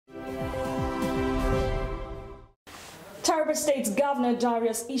Taraba State's Governor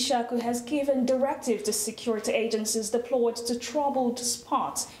DARIUS Ishaku has given directive to security agencies deployed to troubled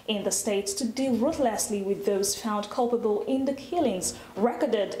spots in the state to deal ruthlessly with those found culpable in the killings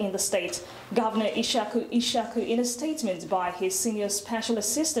recorded in the state. Governor Ishaku, in a statement by his senior special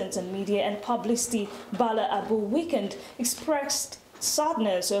assistant on media and publicity, Bala Abu Weekend, expressed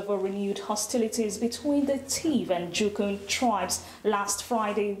sadness over renewed hostilities between the Tiv and Jukun tribes last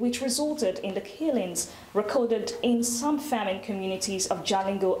Friday, which resulted in the killings recorded in some famine communities of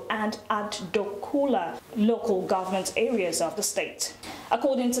Jalingo and Adokula, local government areas of the state.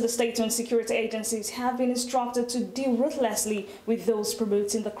 According to the statement, security agencies have been instructed to deal ruthlessly with those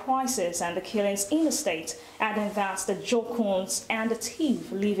promoting the crisis and the killings in the state, adding that the Jokuns and the Tiv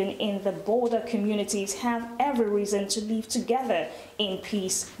living in the border communities have every reason to live together in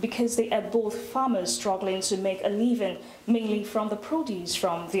peace because they are both farmers struggling to make a living, mainly from the produce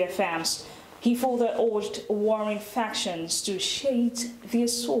from their farms. He further urged warring factions to sheathe their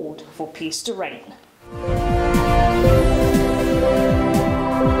sword for peace to reign.